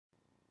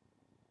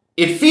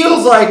It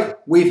feels like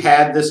we've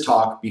had this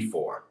talk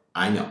before.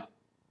 I know.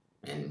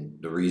 And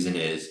the reason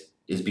is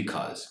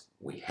because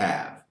we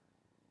have.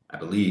 I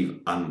believe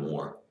on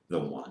more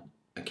than one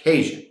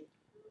occasion.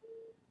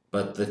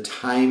 But the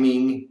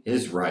timing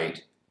is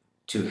right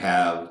to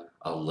have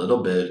a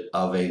little bit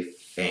of a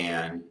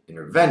fan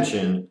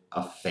intervention,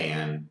 a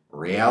fan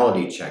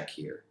reality check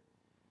here.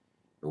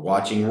 You're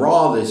watching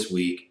Raw this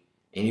week,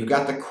 and you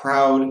got the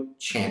crowd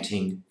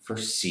chanting for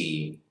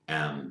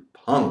CM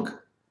Punk.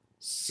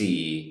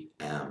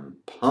 CM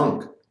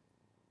Punk.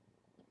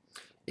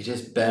 It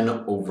has been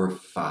over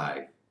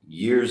 5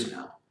 years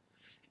now,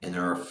 and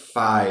there are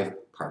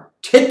 5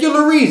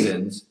 particular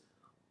reasons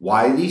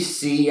why these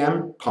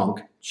CM Punk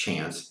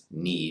chants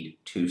need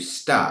to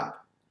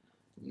stop.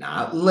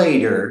 Not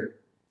later,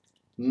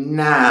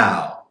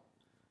 now.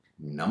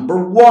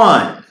 Number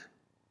 1,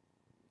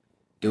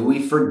 do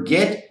we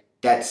forget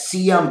that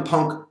CM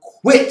Punk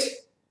quit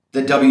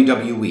the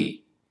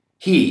WWE?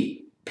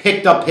 He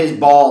picked up his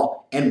ball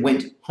and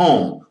went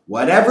home.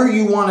 Whatever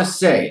you want to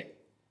say.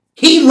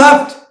 He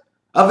left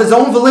of his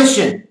own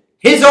volition,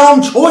 his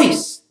own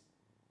choice.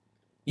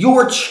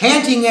 You're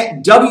chanting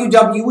at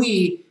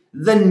WWE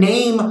the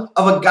name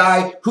of a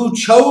guy who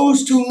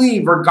chose to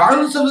leave,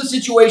 regardless of the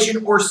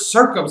situation or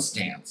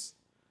circumstance.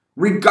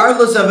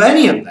 Regardless of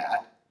any of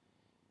that,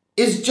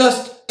 is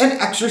just an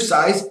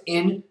exercise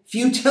in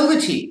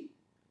futility.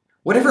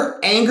 Whatever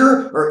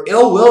anger or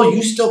ill will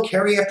you still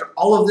carry after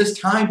all of this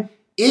time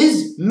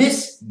is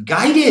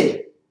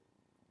misguided.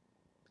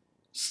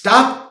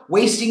 Stop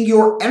wasting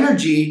your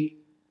energy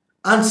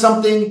on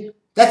something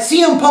that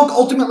CM Punk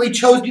ultimately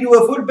chose to do.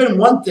 It would have been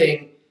one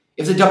thing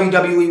if the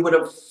WWE would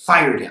have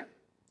fired him.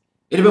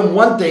 It would have been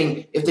one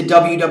thing if the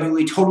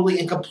WWE totally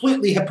and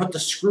completely had put the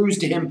screws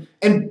to him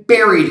and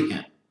buried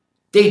him.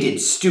 They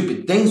did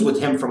stupid things with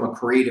him from a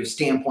creative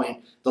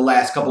standpoint the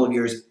last couple of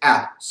years,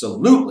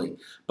 absolutely.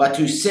 But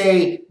to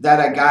say that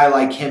a guy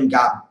like him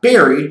got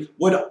buried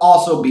would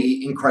also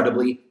be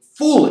incredibly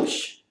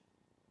foolish.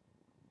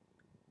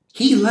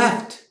 He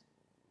left.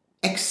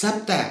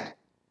 Accept that.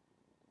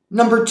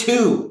 Number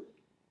 2,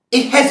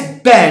 it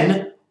has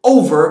been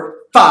over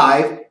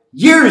 5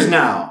 years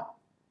now.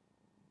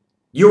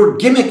 Your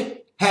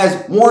gimmick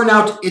has worn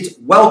out its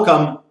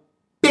welcome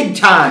big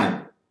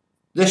time.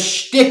 The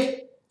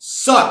shtick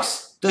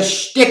sucks. The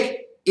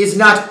shtick is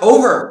not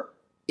over.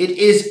 It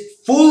is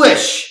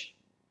foolish.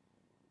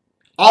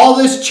 All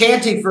this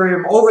chanting for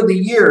him over the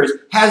years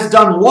has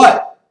done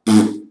what?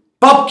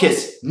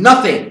 Bupkis,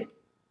 nothing.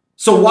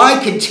 So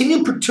why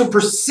continue to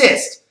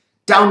persist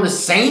down the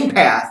same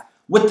path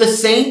with the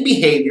same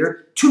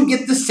behavior to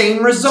get the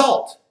same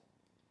result?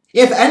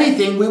 If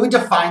anything, we would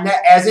define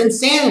that as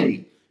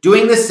insanity.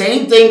 Doing the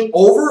same thing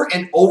over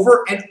and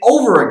over and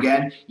over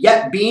again,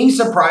 yet being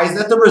surprised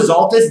that the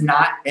result is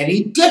not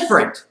any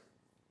different.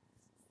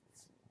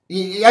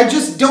 I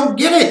just don't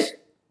get it.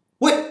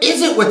 What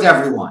is it with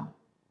everyone?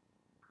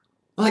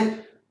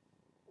 Like,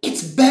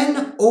 it's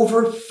been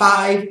over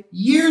 5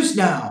 years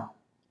now.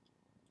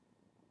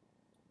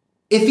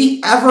 If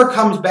he ever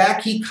comes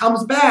back, he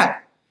comes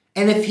back.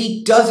 And if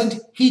he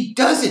doesn't, he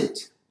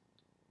doesn't.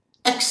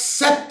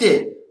 Accept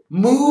it.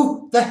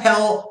 Move the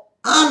hell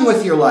on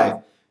with your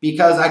life.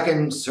 Because I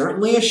can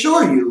certainly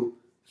assure you,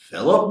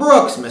 Phillip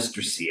Brooks,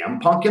 Mr.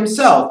 CM Punk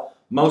himself,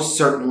 most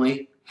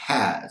certainly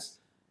has.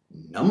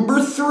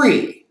 Number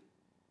 3.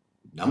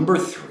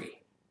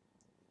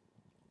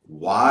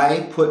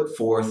 Why put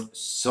forth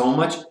so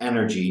much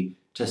energy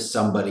to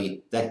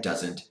somebody that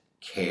doesn't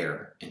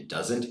care and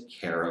doesn't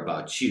care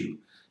about you?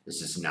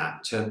 This is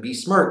not to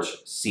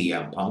besmirch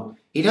CM Punk.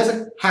 He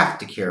doesn't have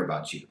to care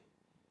about you.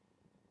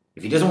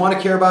 If he doesn't want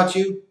to care about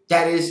you,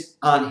 that is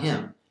on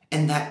him.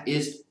 And that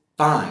is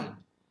fine.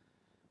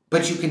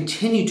 But you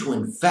continue to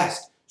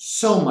invest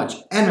so much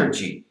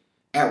energy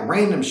at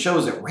random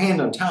shows at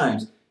random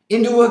times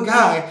into a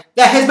guy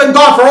that has been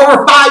gone for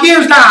over 5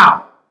 years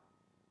now.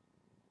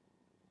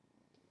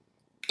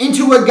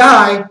 Into a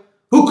guy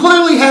who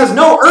clearly has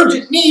no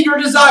urgent need or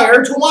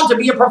desire to want to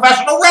be a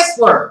professional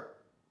wrestler.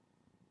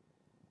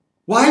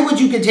 Why would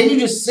you continue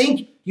to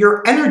sink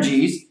your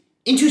energies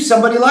into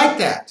somebody like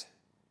that?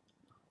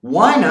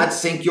 Why not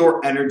sink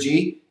your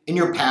energy and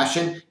your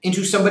passion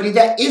into somebody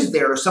that is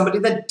there or somebody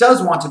that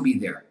does want to be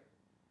there?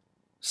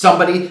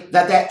 Somebody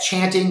that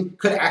chanting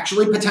could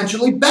actually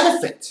potentially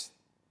benefit.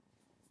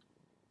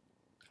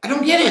 I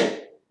don't get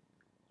it.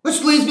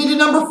 Which leads me to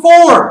number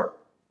 4.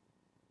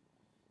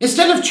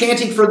 Instead of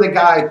chanting for the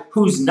guy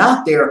who's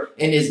not there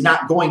and is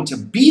not going to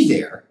be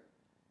there,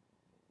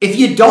 if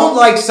you don't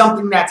like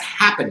something that's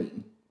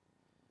happening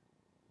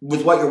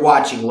with what you're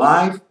watching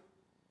live,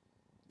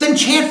 then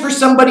chant for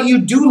somebody you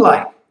do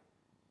like.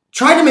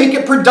 Try to make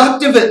it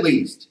productive at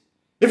least.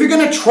 If you're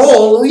going to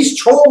troll, at least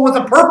troll with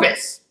a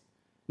purpose.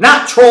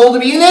 Not troll to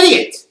be an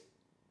idiot.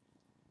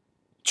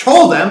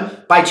 Troll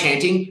them by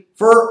chanting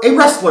for a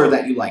wrestler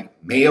that you like,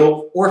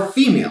 male or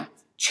female.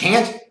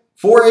 Chant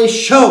for a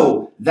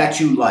show that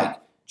you like.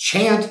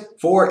 Chant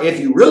for, if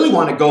you really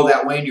want to go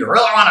that way and you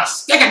really want to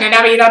stick it to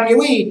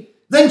WWE,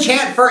 then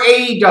chant for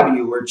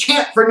AEW or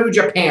chant for New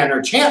Japan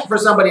or chant for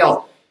somebody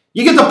else.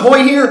 You get the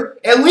point here?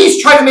 At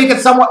least try to make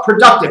it somewhat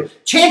productive.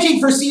 Chanting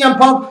for CM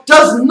Punk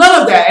does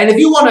none of that. And if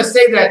you want to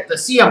say that the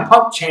CM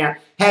Punk chant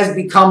has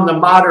become the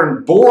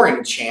modern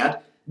boring chant,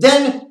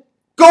 then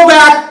go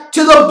back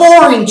to the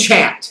boring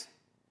chant.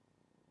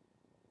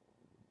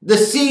 The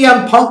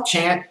CM Punk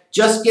chant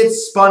just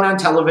gets spun on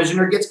television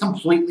or gets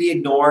completely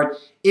ignored.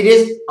 It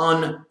is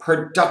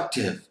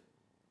unproductive.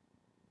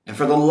 And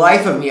for the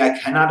life of me, I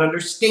cannot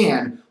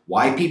understand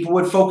why people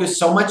would focus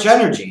so much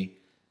energy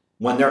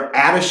when they're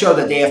at a show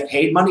that they have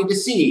paid money to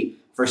see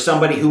for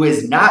somebody who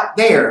is not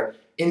there,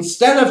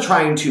 instead of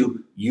trying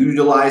to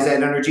utilize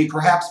that energy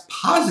perhaps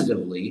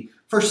positively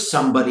for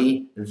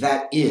somebody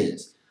that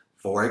is.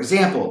 For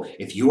example,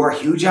 if you are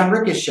huge on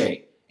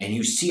Ricochet and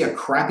you see a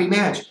crappy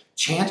match,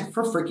 chant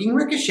for freaking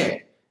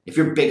Ricochet. If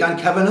you're big on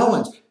Kevin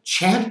Owens,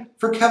 chant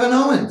for Kevin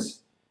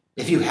Owens.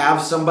 If you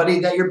have somebody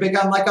that you're big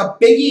on like a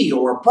Big E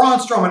or a Braun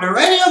Strowman or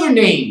any other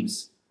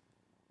names,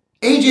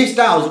 AJ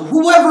Styles,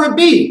 whoever it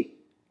be,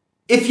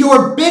 if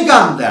you're big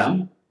on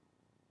them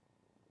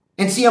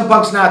and CM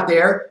Punk's not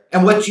there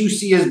and what you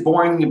see is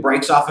boring the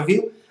brakes off of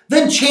you,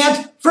 then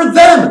chant for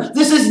them.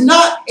 This is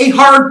not a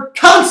hard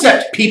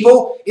concept,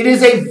 people. It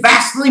is a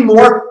vastly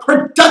more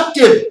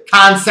productive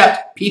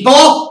concept,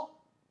 people.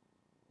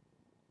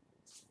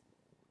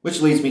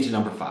 Which leads me to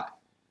number 5.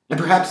 And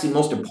perhaps the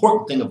most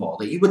important thing of all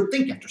that you would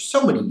think after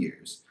so many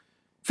years,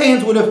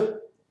 fans would have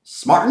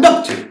smartened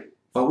up to.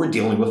 But we're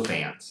dealing with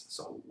fans,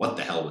 so what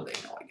the hell would they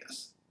know, I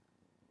guess.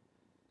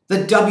 The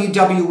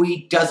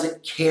WWE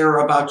doesn't care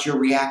about your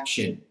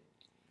reaction.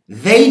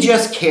 They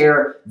just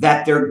care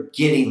that they're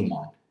getting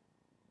one.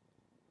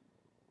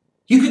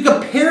 You could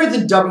compare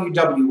the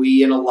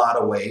WWE in a lot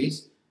of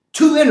ways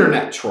to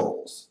internet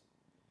trolls.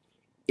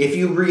 If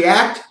you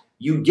react,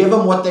 you give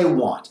them what they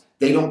want.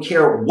 They don't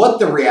care what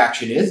the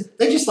reaction is.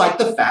 They just like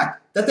the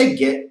fact that they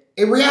get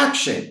a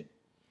reaction.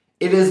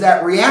 It is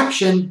that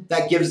reaction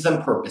that gives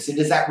them purpose. It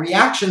is that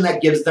reaction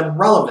that gives them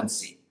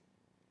relevancy.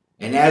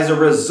 And as a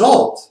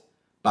result,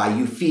 by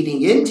you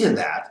feeding into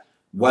that,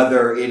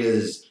 whether it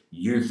is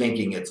you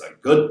thinking it's a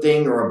good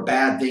thing or a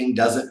bad thing,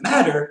 doesn't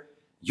matter,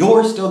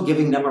 you're still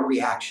giving them a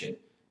reaction.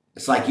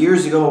 It's like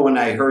years ago when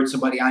I heard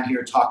somebody on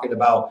here talking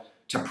about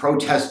to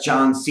protest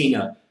John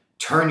Cena,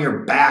 turn your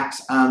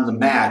backs on the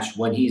match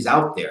when he's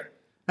out there.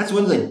 That's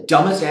one of the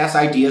dumbest ass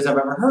ideas I've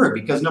ever heard,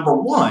 because number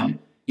one,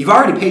 you've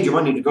already paid your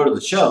money to go to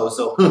the show,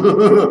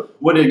 so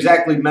what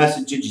exactly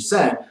message did you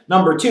send?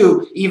 Number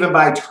two, even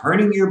by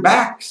turning your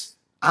backs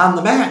on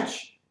the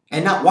match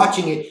and not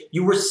watching it,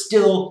 you were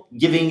still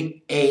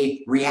giving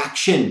a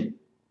reaction.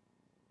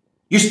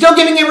 You're still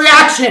giving a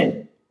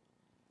reaction.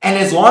 And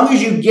as long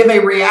as you give a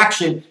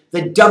reaction,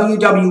 the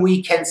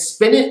WWE can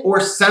spin it or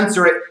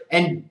censor it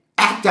and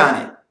act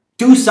on it.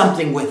 Do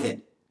something with it.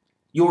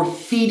 You're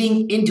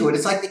feeding into it.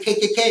 It's like the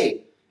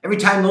KKK. Every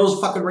time those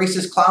fucking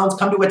racist clowns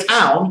come to a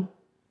town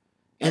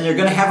and they're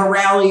going to have a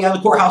rally on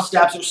the courthouse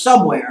steps or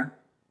somewhere,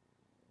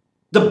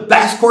 the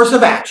best course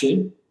of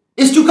action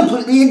is to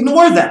completely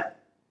ignore them.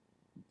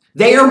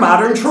 They are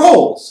modern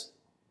trolls.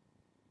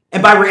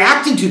 And by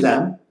reacting to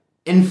them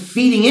and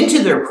feeding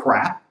into their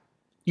crap,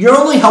 you're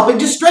only helping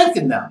to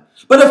strengthen them.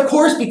 But of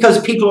course, because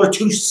people are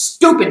too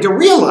stupid to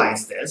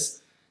realize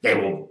this, they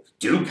will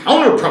do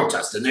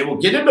counter-protest and they will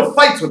get into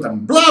fights with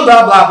them, blah,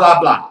 blah, blah,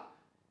 blah, blah.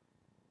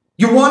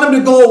 You want them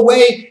to go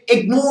away,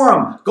 ignore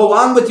them. Go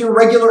on with your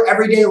regular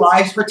everyday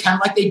lives,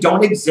 pretend like they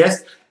don't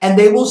exist, and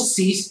they will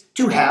cease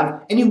to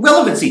have any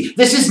relevancy.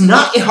 This is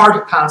not a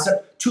hard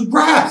concept to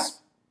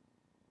grasp.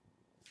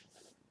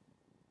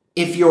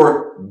 If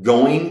you're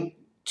going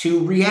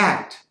to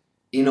react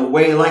in a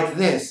way like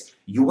this,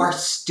 you are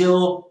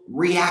still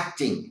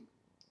reacting.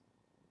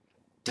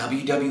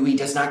 WWE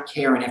does not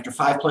care, and after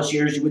 5+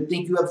 years, you would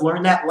think you have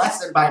learned that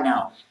lesson by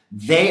now.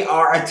 They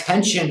are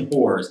attention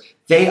whores.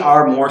 They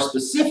are, more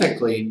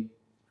specifically,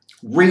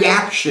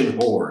 reaction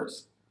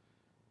whores.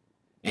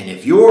 And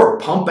if you're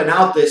pumping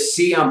out this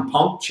CM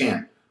Punk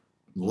chant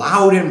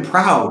loud and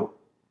proud,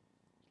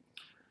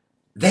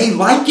 they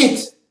like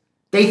it.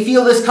 They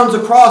feel this comes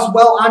across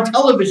well on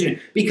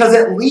television because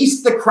at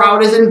least the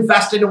crowd is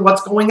invested in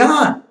what's going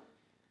on.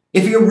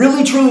 If you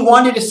really truly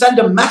wanted to send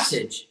a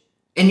message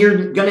and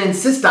you're going to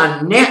insist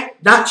on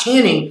not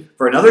chanting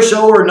for another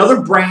show or another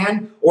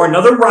brand or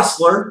another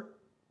wrestler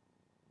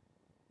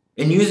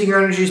and using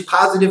your energies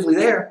positively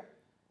there,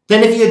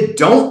 then if you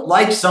don't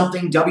like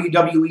something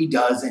WWE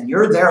does and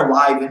you're there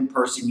live in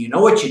person, you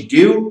know what you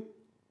do?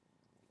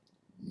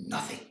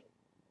 Nothing.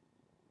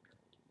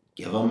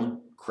 Give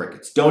them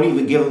crickets. Don't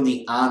even give them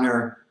the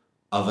honor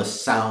of a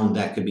sound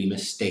that could be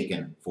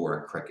mistaken for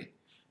a cricket.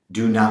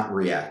 Do not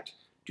react.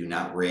 Do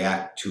not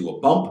react to a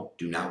bump.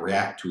 Do not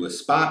react to a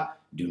spot.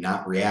 Do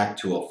not react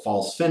to a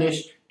false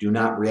finish. Do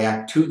not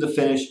react to the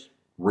finish.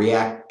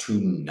 React to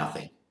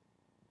nothing.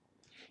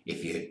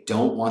 If you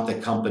don't want the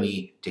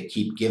company to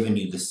keep giving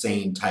you the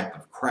same type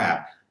of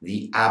crap,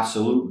 the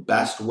absolute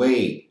best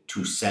way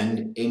to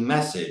send a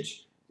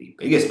message, the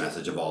biggest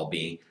message of all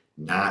being,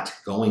 not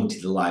going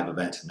to the live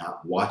event,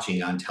 not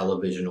watching on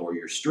television or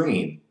your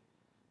stream,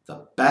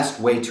 the best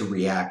way to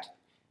react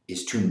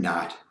is to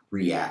not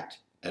react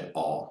at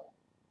all.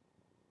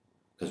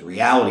 Because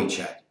reality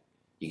check,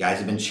 you guys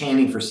have been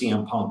chanting for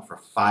CM Punk for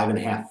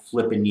 5.5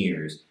 flipping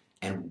years,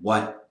 and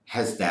what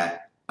has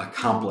that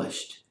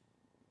accomplished?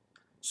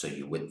 So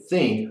you would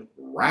think,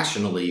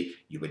 rationally,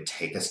 you would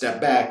take a step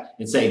back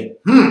and say,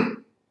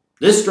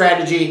 this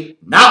strategy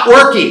not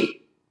working.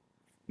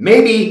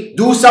 Maybe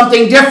do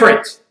something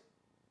different.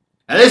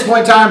 At this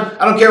point in time,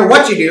 I don't care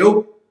what you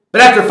do,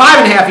 but after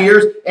 5.5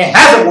 years, it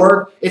hasn't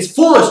worked. It's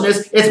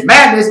foolishness. It's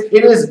madness.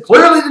 It is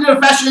clearly the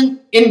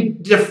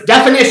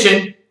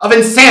definition of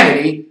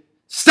insanity.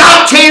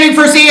 Stop chanting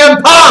for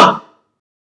CM Punk!